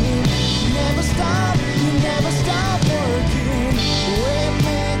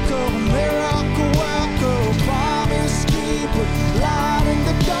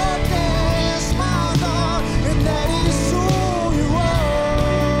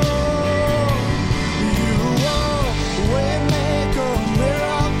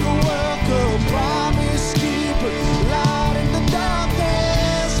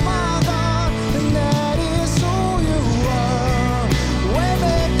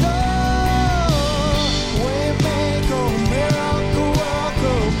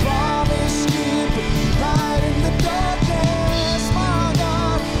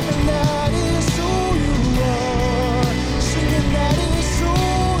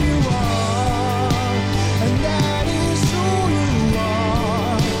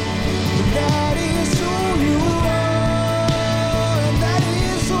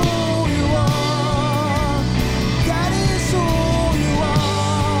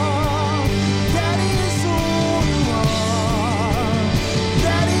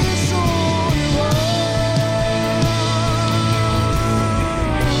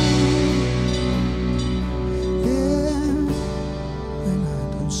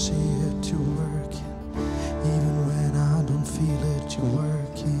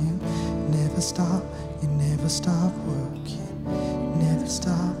 never stop, you never stop working. You never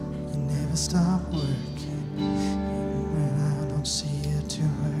stop, you never stop working. Even when I don't see it, you're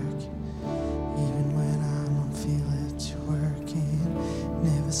working. Even when I don't feel it, you're working.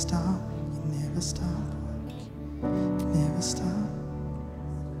 Never stop, you never stop working. You never stop.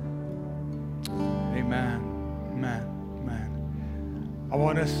 Amen. Amen. Amen. I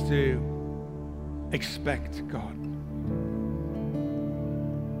want us to expect God.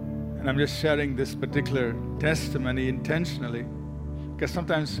 And I'm just sharing this particular testimony intentionally because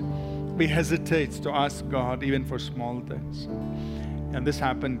sometimes we hesitate to ask God even for small things. And this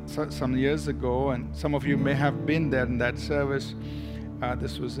happened some years ago, and some of you may have been there in that service.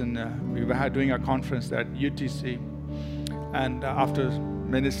 This was we were doing a conference at UTC. And after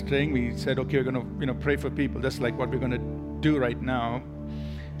ministering, we said, okay, we're going to pray for people, just like what we're going to do right now.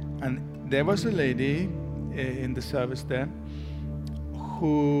 And there was a lady in the service there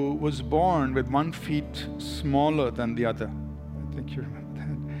who was born with 1 foot smaller than the other. I think you remember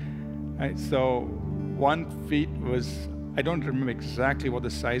that. Right? So 1 foot was, I don't remember exactly what the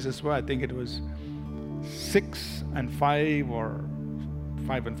sizes were. I think it was 6 and 5 or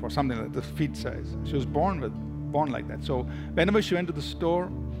 5 and 4, something like that, the feet size. She was born like that. So whenever she went to the store,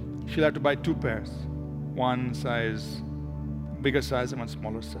 she'll have to buy 2 pairs. One size, bigger size and one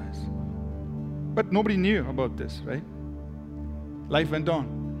smaller size. But nobody knew about this, right? Life went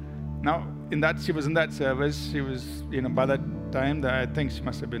on. Now, she was in that service. She was, by that time, I think she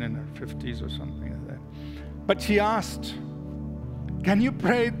must have been in her 50s or something like that. But she asked, can you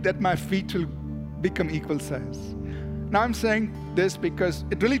pray that my feet will become equal size? Now, I'm saying this because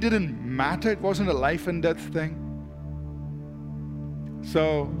it really didn't matter. It wasn't a life and death thing.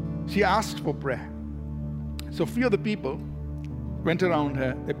 So she asked for prayer. So a few of the people went around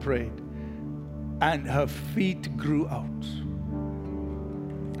her, they prayed, and her feet grew out.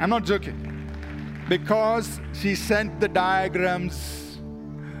 I'm not joking. Because she sent the diagrams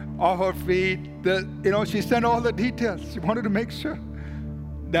of her feet, she sent all the details. She wanted to make sure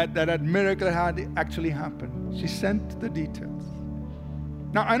that miracle had actually happened. She sent the details.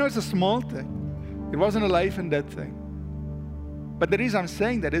 Now, I know it's a small thing. It wasn't a life and death thing. But the reason I'm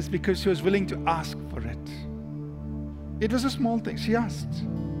saying that is because she was willing to ask for it. It was a small thing. She asked.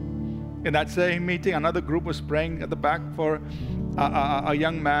 In that same meeting, another group was praying at the back for a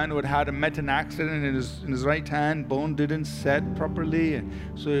young man who had met an accident in his right hand. Bone didn't set properly, and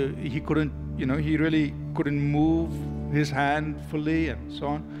so he couldn't, he really couldn't move his hand fully and so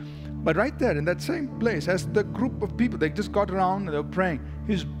on. But right there in that same place, as the group of people, they just got around and they were praying,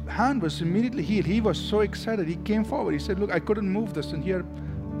 his hand was immediately healed. He was so excited. He came forward. He said, look, I couldn't move this, and here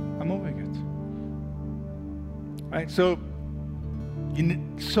I'm moving it. Right? So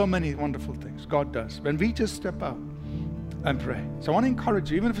so many wonderful things God does when we just step out and pray. So I want to encourage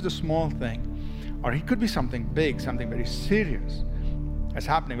you, even if it's a small thing, or it could be something big, something very serious that's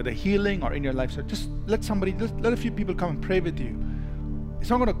happening with a healing or in your life. So just let a few people come and pray with you. It's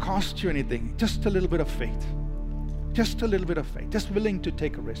not going to cost you anything. Just a little bit of faith. Just a little bit of faith. Just willing to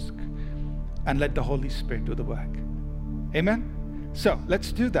take a risk and let the Holy Spirit do the work. Amen? So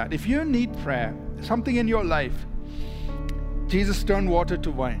let's do that. If you need prayer, something in your life, Jesus turned water to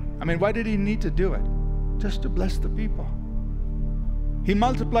wine. I mean, why did he need to do it? Just to bless the people. He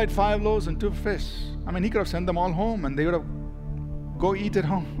multiplied 5 loaves and 2 fish. I mean, he could have sent them all home and they would have go eat at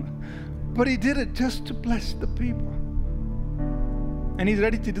home. But he did it just to bless the people. And he's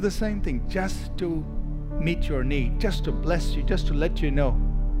ready to do the same thing, just to meet your need, just to bless you, just to let you know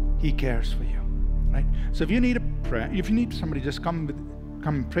he cares for you. Right? So if you need a prayer, if you need somebody, just come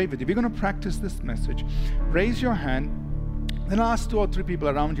and pray with you. We're going to practice this message. Raise your hand. Then ask 2 or 3 people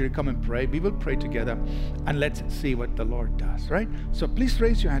around you to come and pray. We will pray together, and let's see what the Lord does, right? So please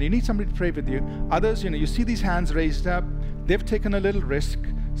raise your hand. You need somebody to pray with you. Others, you see these hands raised up. They've taken a little risk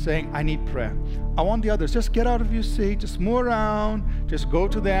saying, I need prayer. I want the others, just get out of your seat, just move around, just go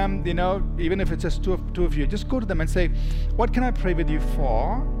to them, even if it's just two of you, just go to them and say, what can I pray with you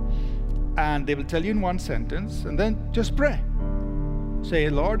for? And they will tell you in 1 sentence, and then just pray. Say,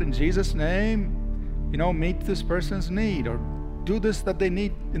 Lord, in Jesus' name, meet this person's need, or do this that they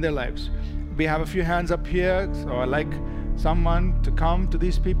need in their lives. We have a few hands up here, so I'd like someone to come to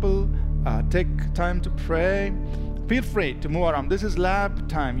these people, take time to pray. Feel free to move around. This is lab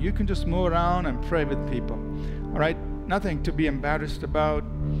time. You can just move around and pray with people. All right? Nothing to be embarrassed about.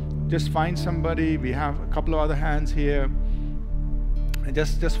 Just find somebody. We have a couple of other hands here. And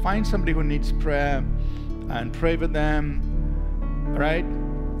just find somebody who needs prayer and pray with them. All right?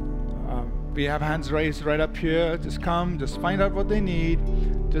 We have hands raised right up here. Just come, just find out what they need.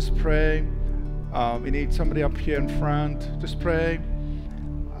 Just pray. We need somebody up here in front. Just pray.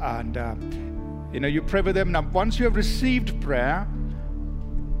 And, you pray with them. Now, once you have received prayer,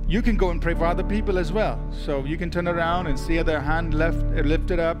 you can go and pray for other people as well. So you can turn around and see their hand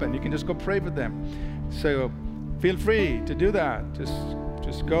lifted up, and you can just go pray with them. So feel free to do that.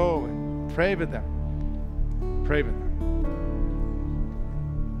 Just go and pray with them. Pray with them.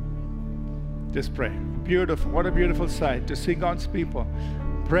 Just pray. Beautiful. What a beautiful sight to see God's people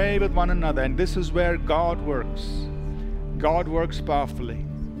pray with one another. And this is where God works. God works powerfully.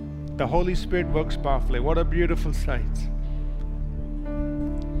 The Holy Spirit works powerfully. What a beautiful sight.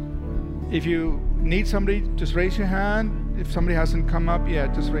 If you need somebody, just raise your hand. If somebody hasn't come up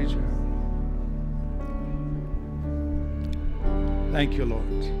yet, just raise your hand. Thank you,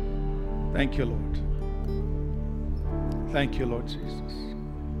 Lord. Thank you, Lord. Thank you, Lord Jesus.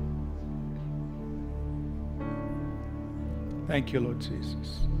 Thank you, Lord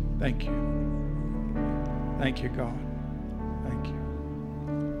Jesus. Thank you. Thank you, God. Thank you.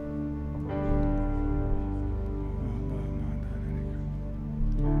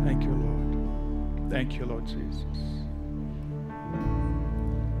 Thank you, Lord. Thank you, Lord Jesus.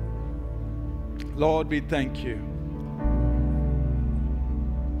 Lord, we thank you.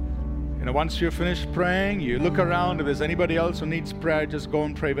 Once you're finished praying, you look around. If there's anybody else who needs prayer, just go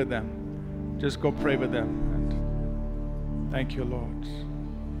and pray with them. Just go pray with them. And thank you, Lord.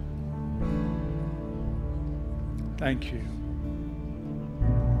 Thank you.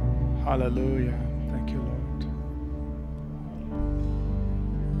 Hallelujah. Thank you, Lord.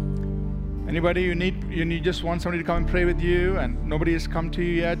 Anybody you just want somebody to come and pray with you and nobody has come to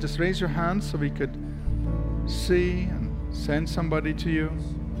you yet, just raise your hand so we could see and send somebody to you.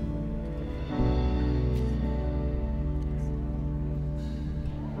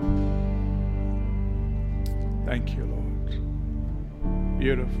 Thank you, Lord.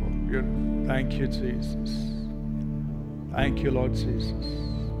 Beautiful, beautiful. Thank you, Jesus. Thank you, Lord Jesus.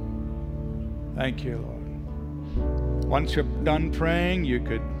 Thank you, Lord. Once you're done praying, you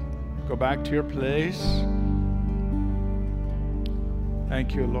could go back to your place.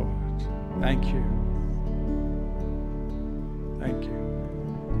 Thank you, Lord. Thank you. Thank you.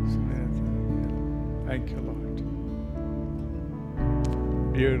 Thank you, Lord.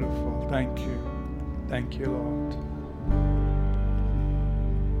 Beautiful. Thank you. Thank you, Lord.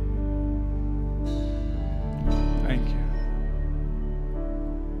 Thank you.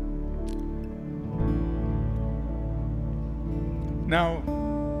 Now,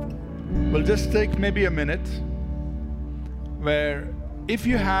 we'll just take maybe a minute where if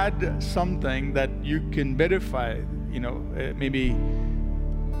you had something that you can verify, maybe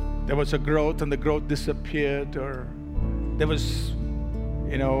there was a growth and the growth disappeared, or there was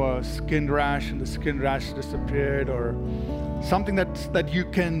a skin rash and the skin rash disappeared, or something that you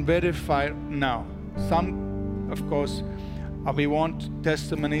can verify now. Some, of course, we want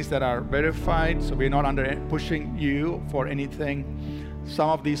testimonies that are verified, so we're not pushing you for anything. Some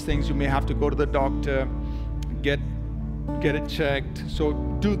of these things you may have to go to the doctor, get it checked. So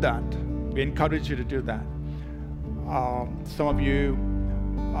do that. We encourage you to do that. Some of you,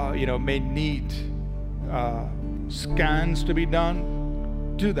 may need scans to be done.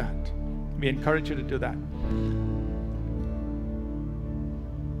 Do that. We encourage you to do that.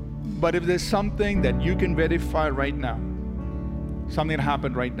 But if there's something that you can verify right now, something that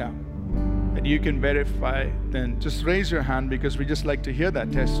happened right now, that you can verify, then just raise your hand, because we just like to hear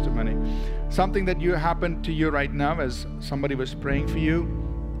that testimony. Something that happened to you right now as somebody was praying for you,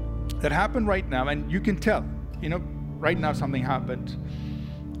 that happened right now, and you can tell, right now something happened.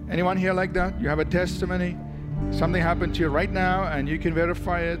 Anyone here like that? You have a testimony? Something happened to you right now and you can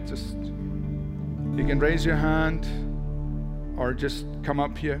verify it. You can raise your hand or just come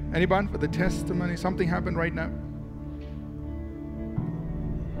up here. Anyone with a testimony? Something happened right now?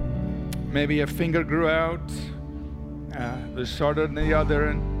 Maybe a finger grew out, was shorter than the other,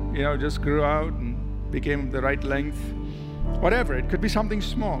 and just grew out and became the right length. Whatever, it could be something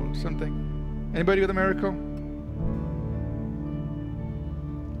small, something. Anybody with a miracle?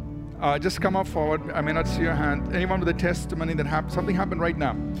 Just come up forward. I may not see your hand. Anyone with a testimony that something happened right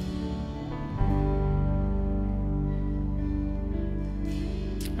now?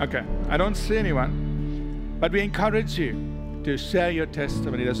 Okay, I don't see anyone, but we encourage you to share your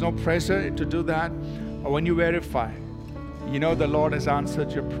testimony. There's no pressure to do that. But when you verify, the Lord has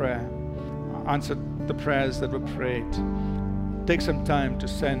answered your prayer, answered the prayers that were prayed. Take some time to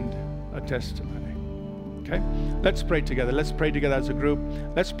send a testimony. Okay? Let's pray together. Let's pray together as a group.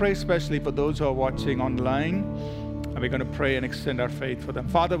 Let's pray especially for those who are watching online. And we're going to pray and extend our faith for them.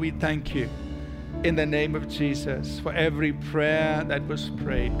 Father, we thank you in the name of Jesus for every prayer that was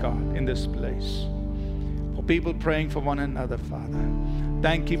prayed, God, in this place. for people praying for one another, Father.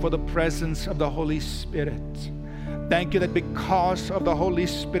 Thank you for the presence of the Holy Spirit. Thank you that because of the Holy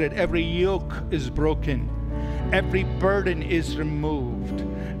Spirit, every yoke is broken, every burden is removed,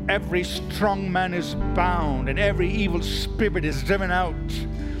 every strong man is bound, and every evil spirit is driven out.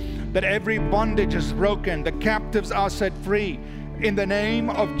 That every bondage is broken, the captives are set free in the name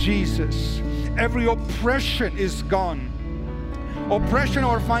of Jesus. Every oppression is gone. Oppression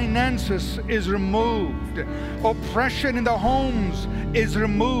over finances is removed. Oppression in the homes is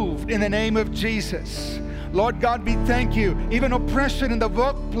removed in the name of Jesus. Lord God, we thank you. Even oppression in the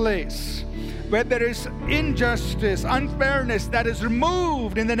workplace, where there is injustice, unfairness, that is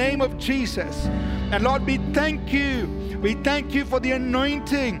removed in the name of Jesus. And Lord, we thank you. We thank you for the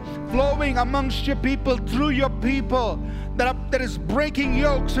anointing flowing amongst your people, through your people, that is breaking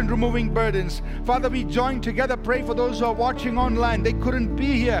yokes and removing burdens. Father, we join together, pray for those who are watching online. They couldn't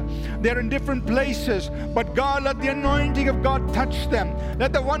be here. They're in different places. But God, let the anointing of God touch them.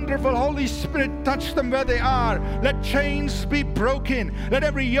 Let the wonderful Holy Spirit touch them where they are. Let chains be broken. Let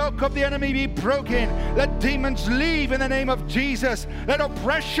every yoke of the enemy be broken. Let demons leave in the name of Jesus. Let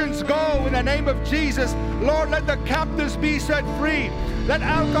oppressions go in the name of Jesus. Lord, let the captives be set free. Let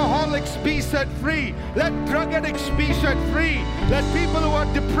alcoholics be set free. Let drug addicts be set free. Let people who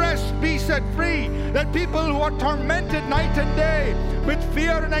are depressed be set free. Let people who are tormented night and day with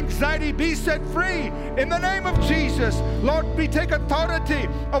fear and anxiety be set free. In the name of Jesus, Lord, we take authority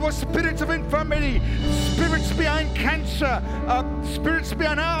over spirits of infirmity, spirits behind cancer, spirits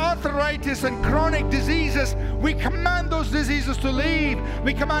behind arthritis and chronic diseases. We command those diseases to leave.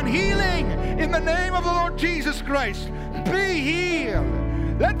 We command healing in the name of the Lord Jesus Christ. Be healed.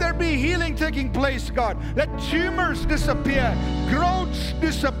 Let there be healing taking place, God. Let tumors disappear, growths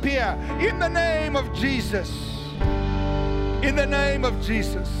disappear in the name of Jesus. In the name of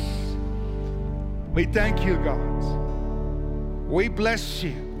Jesus. We thank you, God. We bless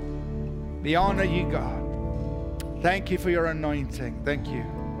you. We honor you, God. Thank you for your anointing. Thank you.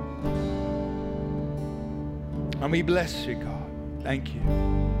 And we bless you, God. Thank you.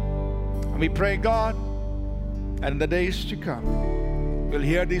 And we pray, God, and in the days to come, we'll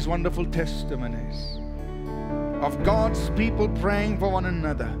hear these wonderful testimonies of God's people praying for one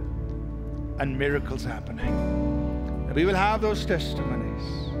another and miracles happening. And we will have those testimonies.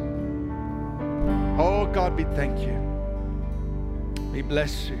 Oh God, we thank you. We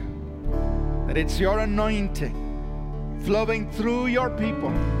bless you. That it's your anointing flowing through your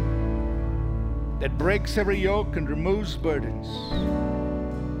people that breaks every yoke and removes burdens,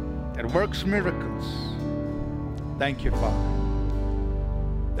 that works miracles. Thank you, Father.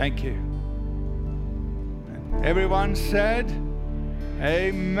 Thank you. And everyone said,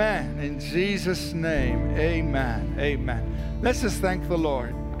 amen. In Jesus' name, amen. Amen. Let's just thank the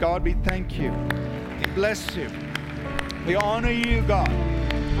Lord. God, we thank you. We bless you. We honor you, God.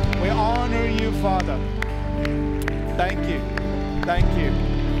 We honor you, Father. Thank you. Thank you.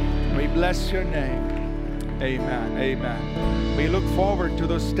 We bless your name. Amen. Amen. We look forward to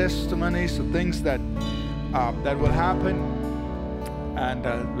those testimonies of things that will happen. And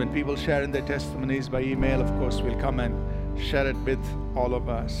when people share in their testimonies by email, of course, we'll come and share it with all of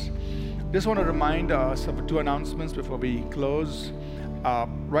us. Just want to remind us of 2 announcements before we close.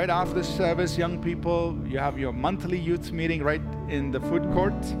 Right after the service, young people, you have your monthly youth meeting right in the food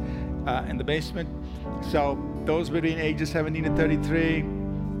court in the basement. So those between ages 17 and 33,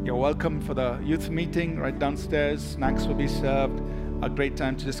 you're welcome for the youth meeting right downstairs. Snacks will be served. A great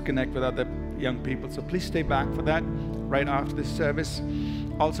time to just connect with other young people. So please stay back for that right after this service.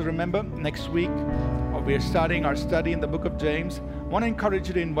 Also remember, next week we are starting our study in the book of James. I want to encourage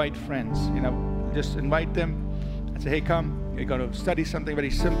you to invite friends. Just invite them and say, hey, come. We're going to study something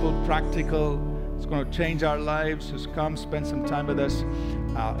very simple, practical. It's going to change our lives. Just come, spend some time with us.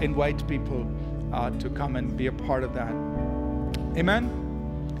 Invite people to come and be a part of that. Amen?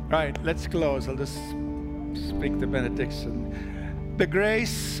 Right, let's close. I'll just speak the benediction. The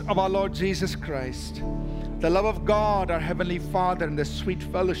grace of our Lord Jesus Christ, the love of God, our Heavenly Father, and the sweet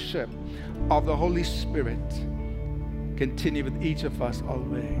fellowship of the Holy Spirit continue with each of us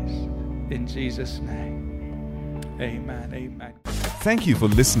always. In Jesus' name, amen, amen. Thank you for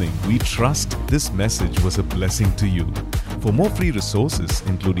listening. We trust this message was a blessing to you. For more free resources,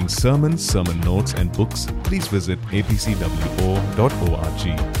 including sermons, sermon notes, and books, please visit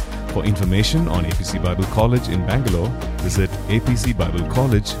apcwo.org. For information on APC Bible College in Bangalore, visit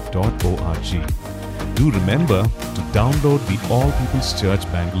apcbiblecollege.org. Do remember to download the All People's Church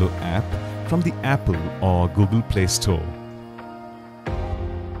Bangalore app from the Apple or Google Play Store.